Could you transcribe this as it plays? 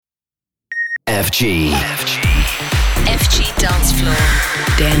FG. FG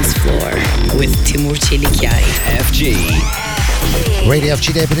Dance Floor with Timur Çelikyay. FG. Radio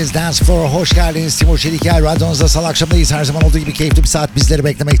FG'de hepiniz Dance Floor'a hoş geldiniz. Timur Çelikyay radyonuzda salı akşamdayız. Her zaman olduğu gibi keyifli bir saat bizleri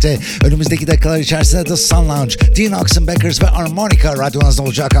beklemekte. Önümüzdeki dakikalar içerisinde The Sun Lounge, Dean Oxen Beckers ve Harmonica radyonuzda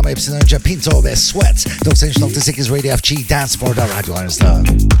olacak ama hepsinden önce Pinto ve Sweat 93.8 Radio FG Dance Floor'da radyolarınızda.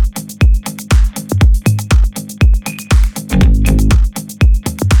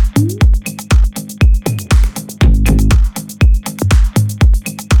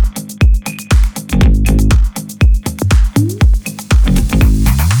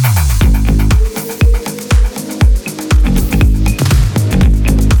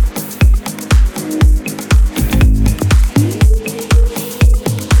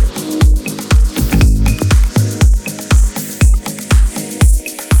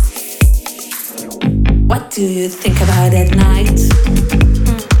 What do you think about at night?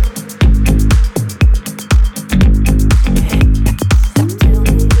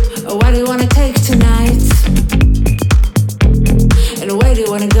 What do you wanna take tonight? And where do you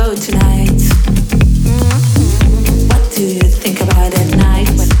wanna go tonight? What do you think about at night?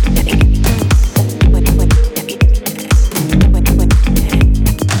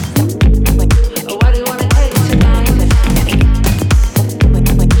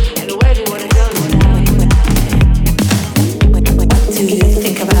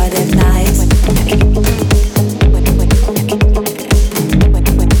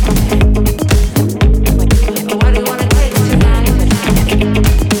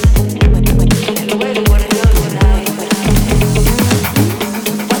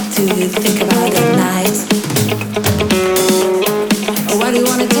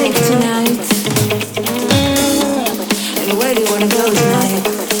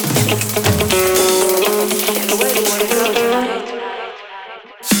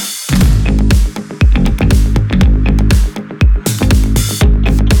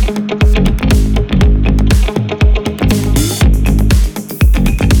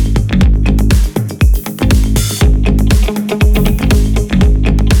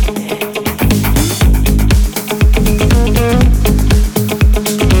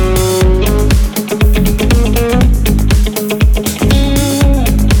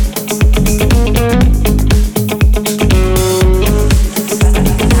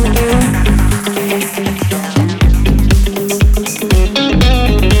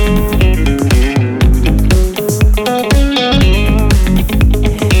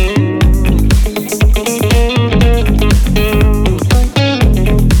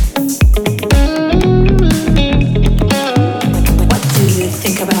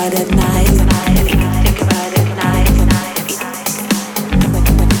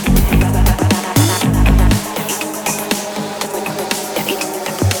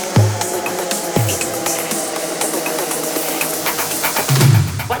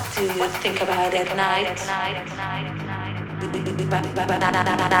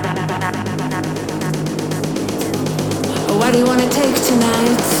 What do you wanna take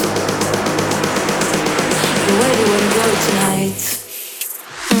tonight? And where do you wanna go tonight?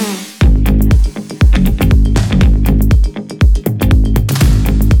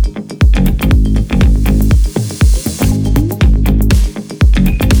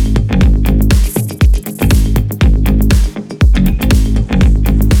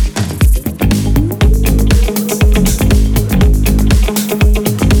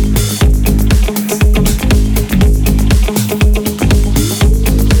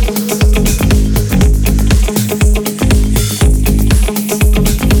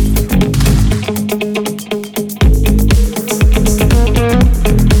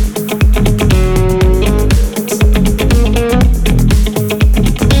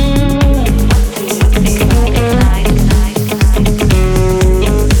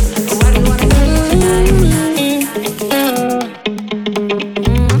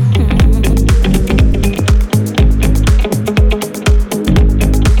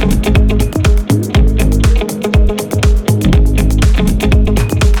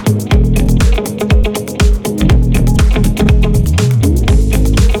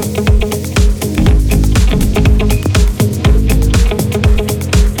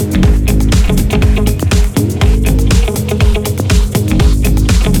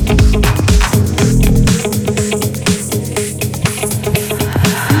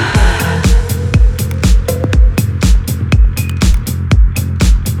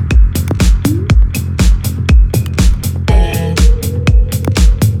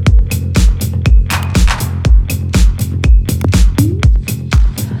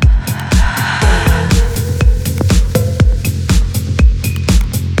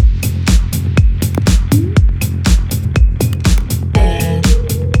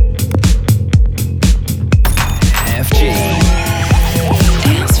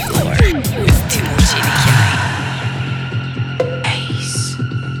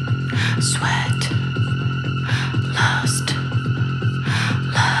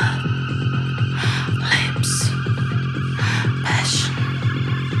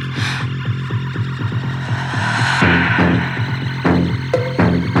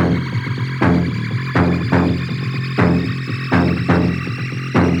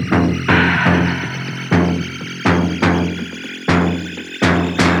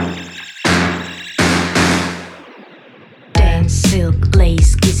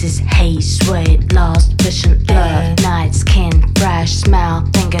 kisses, haze, sweat, lost vision, love, night, skin, fresh smell,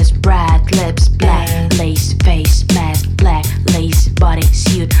 fingers, bright lips, black lace, face, mask, black lace, body,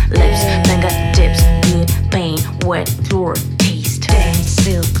 suit, lips, fingertips, good pain, wet floor, taste,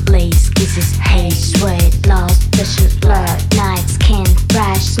 silk, lace, kisses, haze, sweat, lost vision, love, night, skin,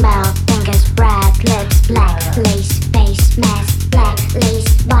 fresh smell, fingers, bright lips, black lace, face, mask, black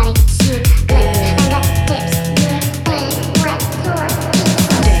lace, body, suit, lips, fingertips, good pain, wet floor,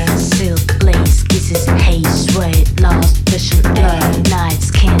 taste, silk, lace, kisses, haze, sweat, lost vision, love, night,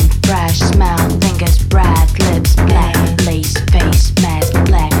 skin, fresh smell, fingers, bright lips, black lace, face, mask,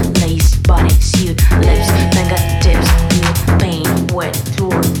 black lace, body, suit, lips, fingertips, good pain, wet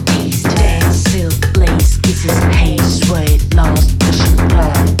floor, taste, silk, lace, kisses, haze, sweat, lost vision,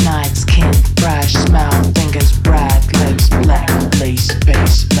 love, night, skin, fresh smell, fingers, bright lips, black lace,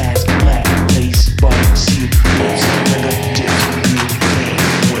 face, mask, black lace, body, suit, lips, fingertips,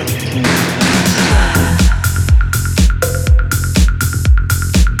 good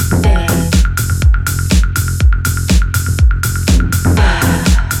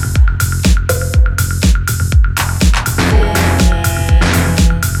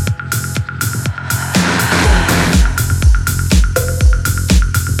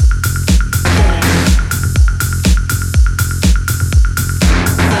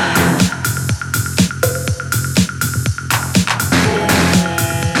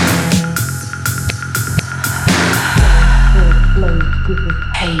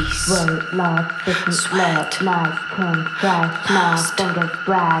pain, wet floor, Sweat, nice, skin, fresh smell, fingers,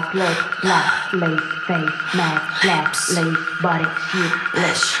 bright lips, black lace, face, mask, black lace, body, suit,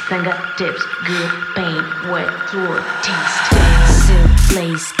 lips, fingertips, good pain, wet floor, taste, silk,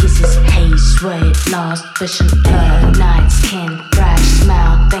 lace, kisses, haze, sweat, lost vision, love, night, skin, fresh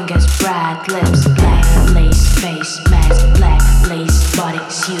smell, fingers, bright lips, black lace, face, mask, black lace, body,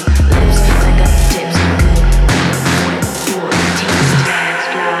 suit, lips, fingertips, good pain, wet floor, taste. Let's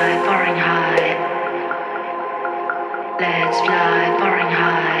fly, soaring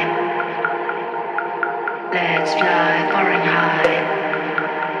high. Let's fly, soaring high.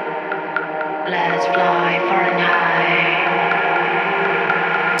 Let's fly, soaring high.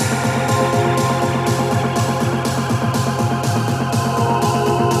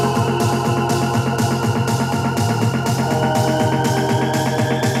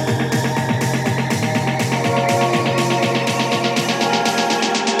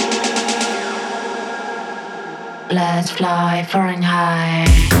 Let's fly, soaring high.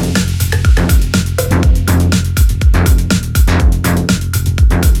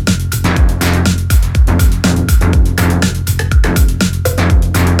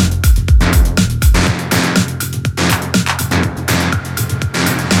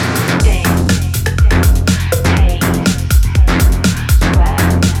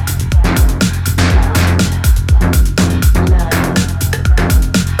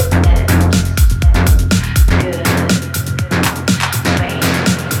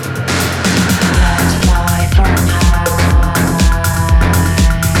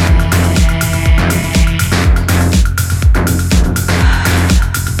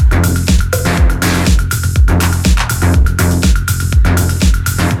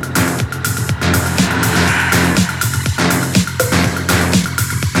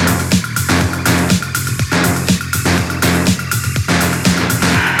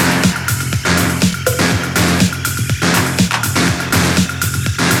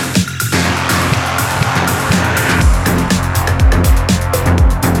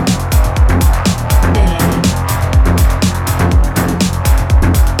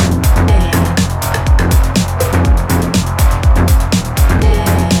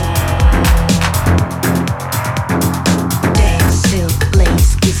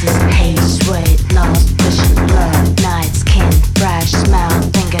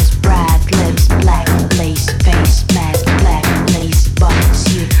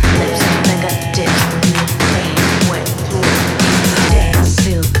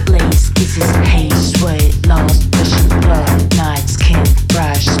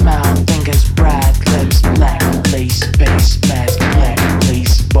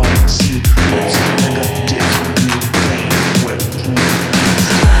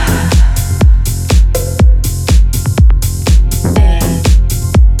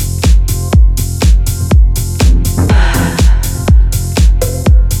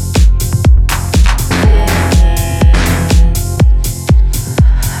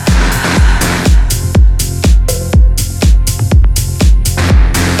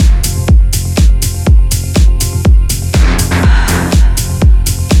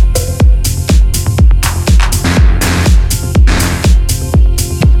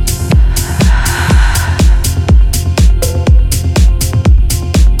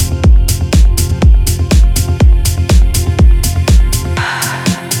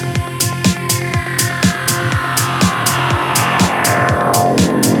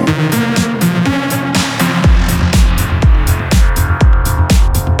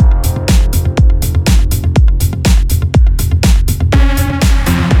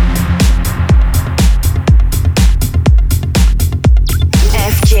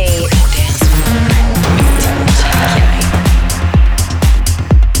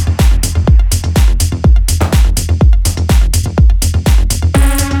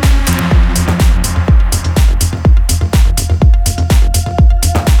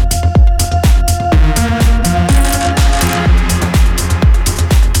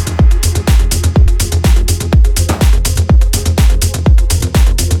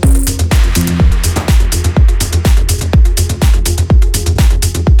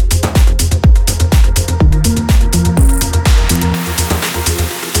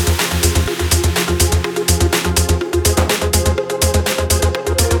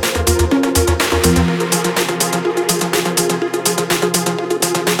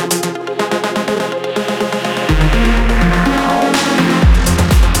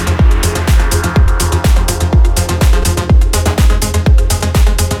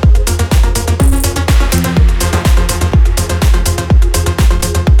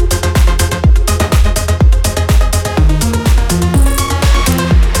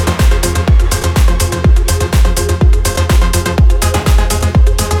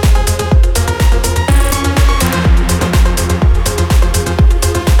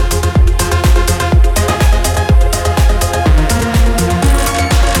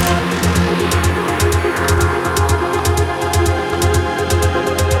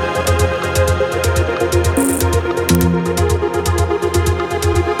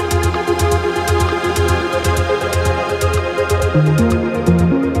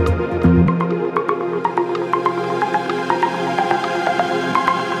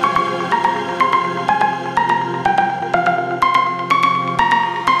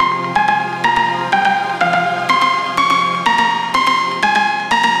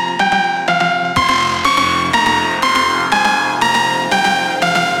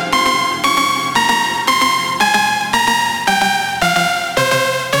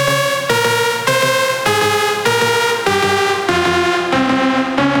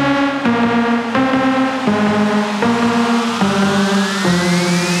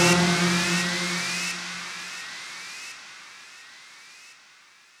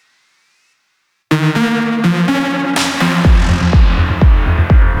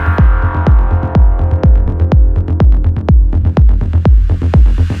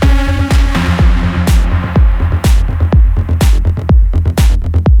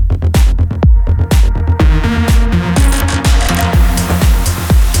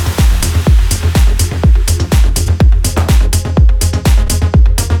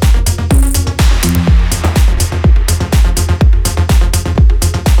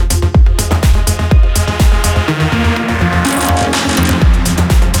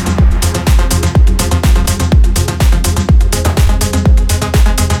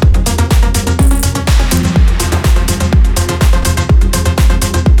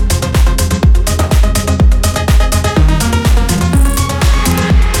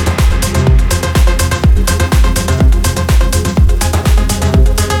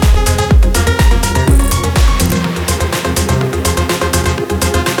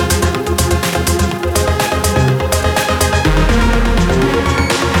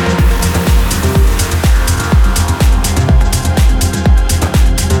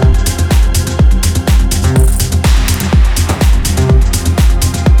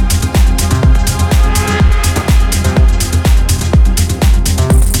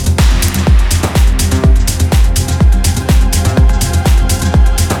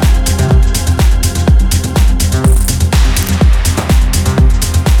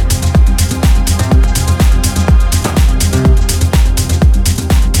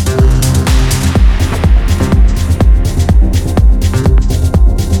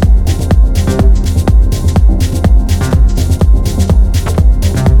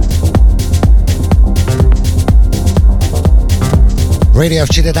 Radio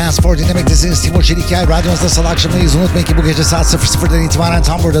FG'de Dance for dinlemektesiniz. Timur Çeliker radyonuzda salı akşamındayız. Unutmayın ki bu gece saat 00'dan itibaren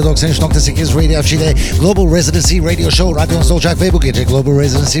tam burada 93.8 Radio FG'de Global Residency Radio Show radyonuzda olacak ve bu gece Global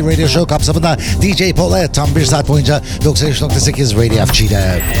Residency Radio Show kapsamında DJ Paulette tam bir saat boyunca 93.8 Radio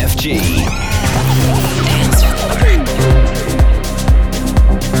FG'de. FG.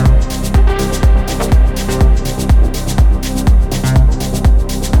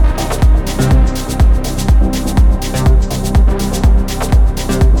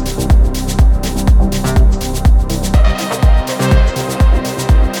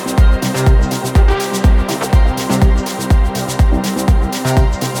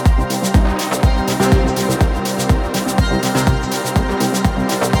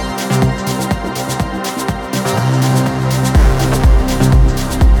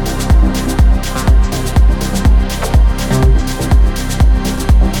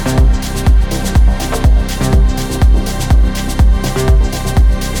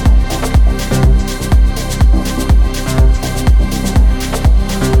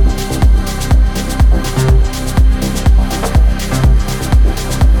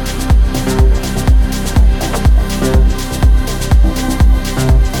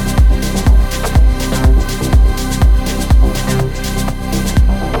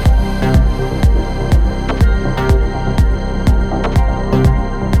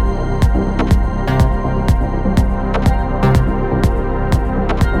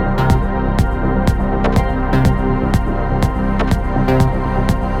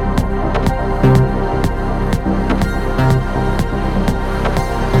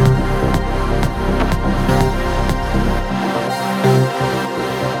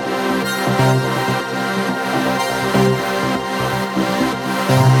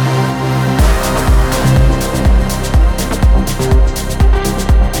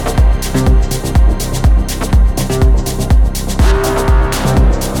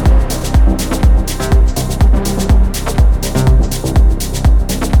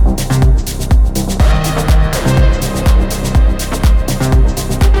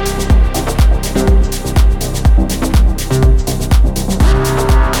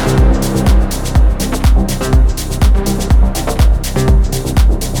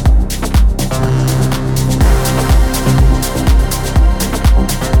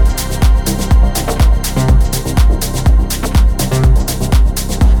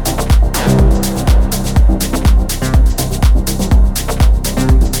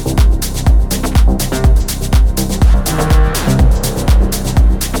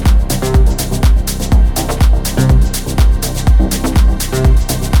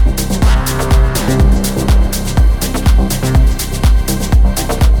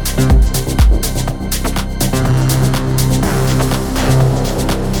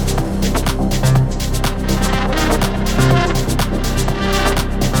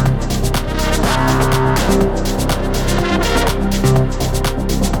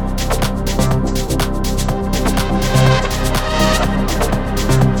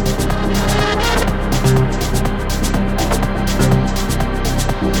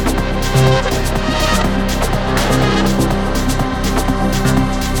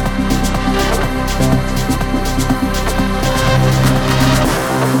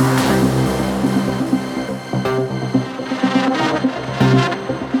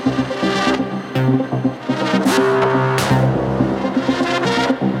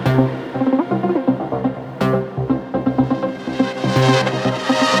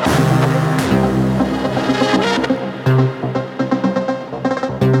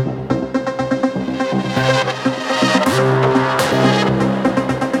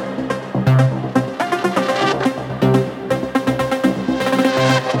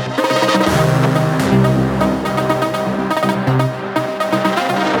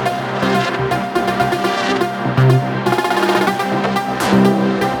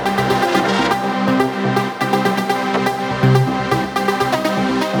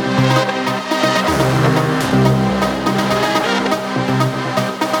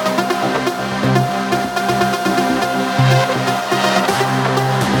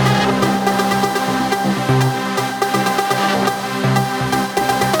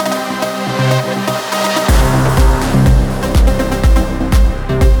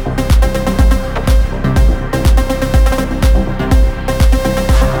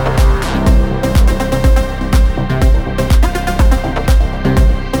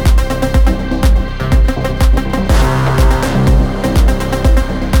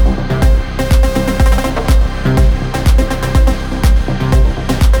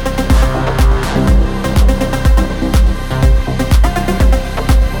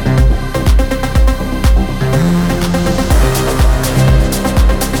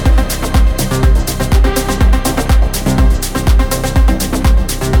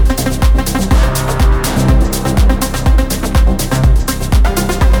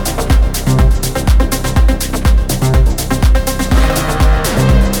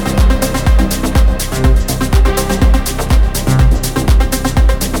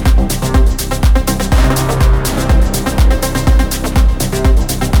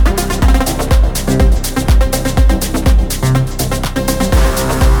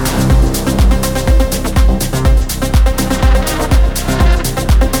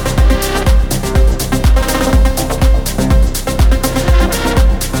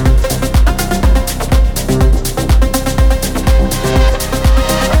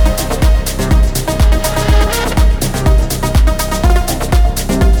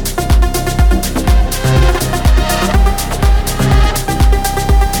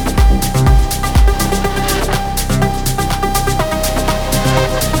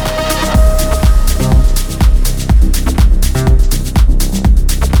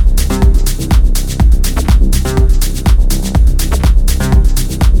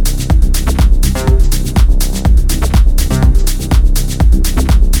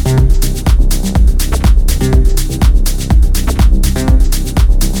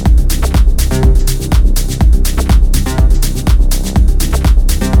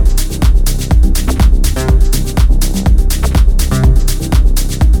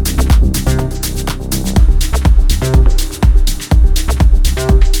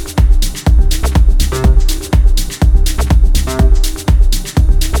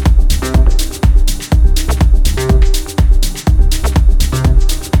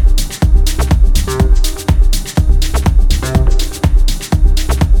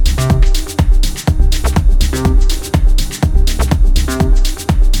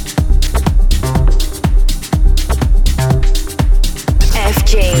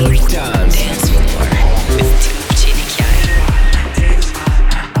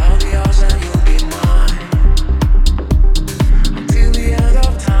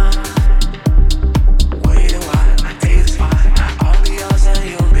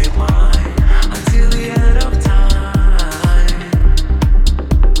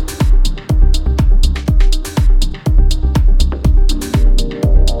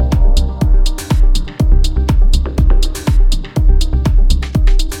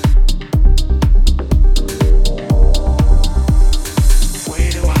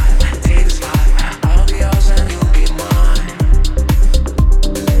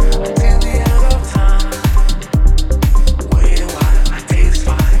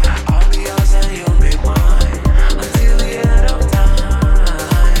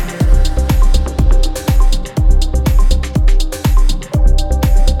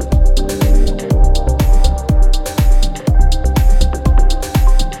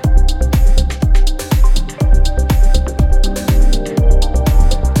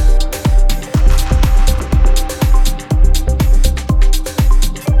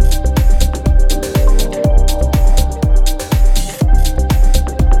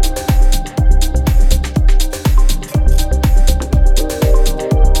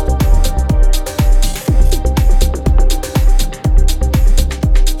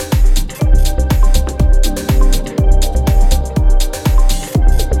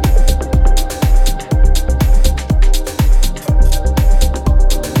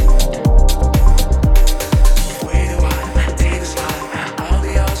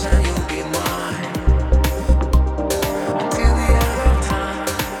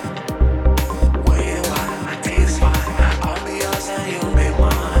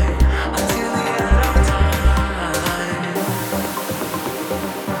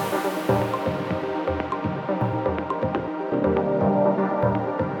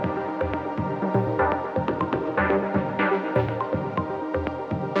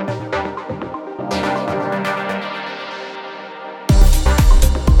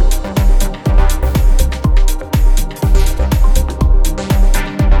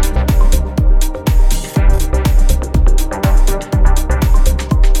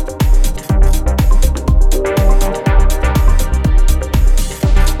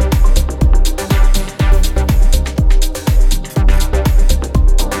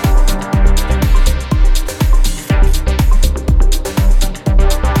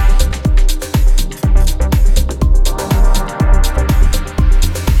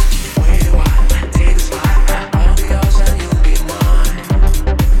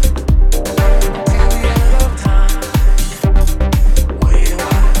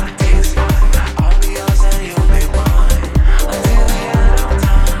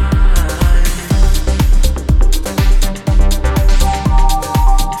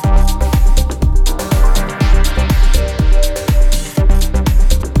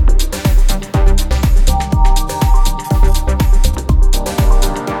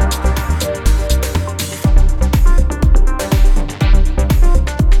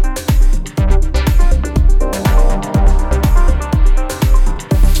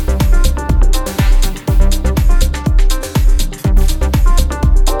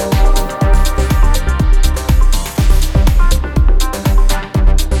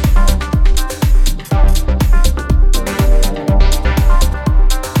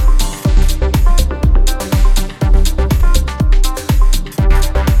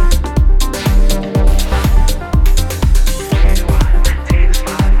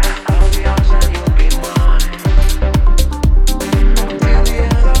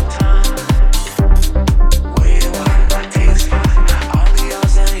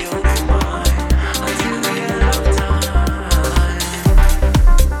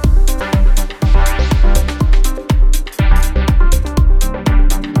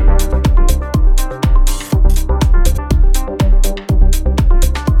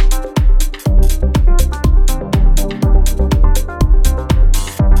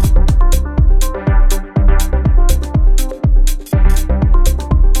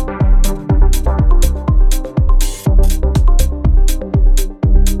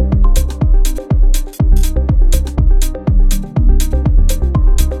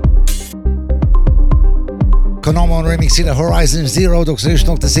 ikisiyle Horizon Zero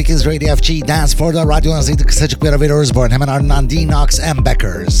 93.8 Radio FG Dance Floor'da radyonuzdaydı. Kısacık bir ara veriyoruz bu arada. Hemen ardından D-Nox and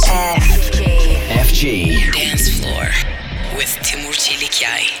Beckers. FG FG Dance Floor with Timur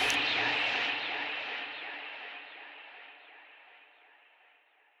Çelikyay.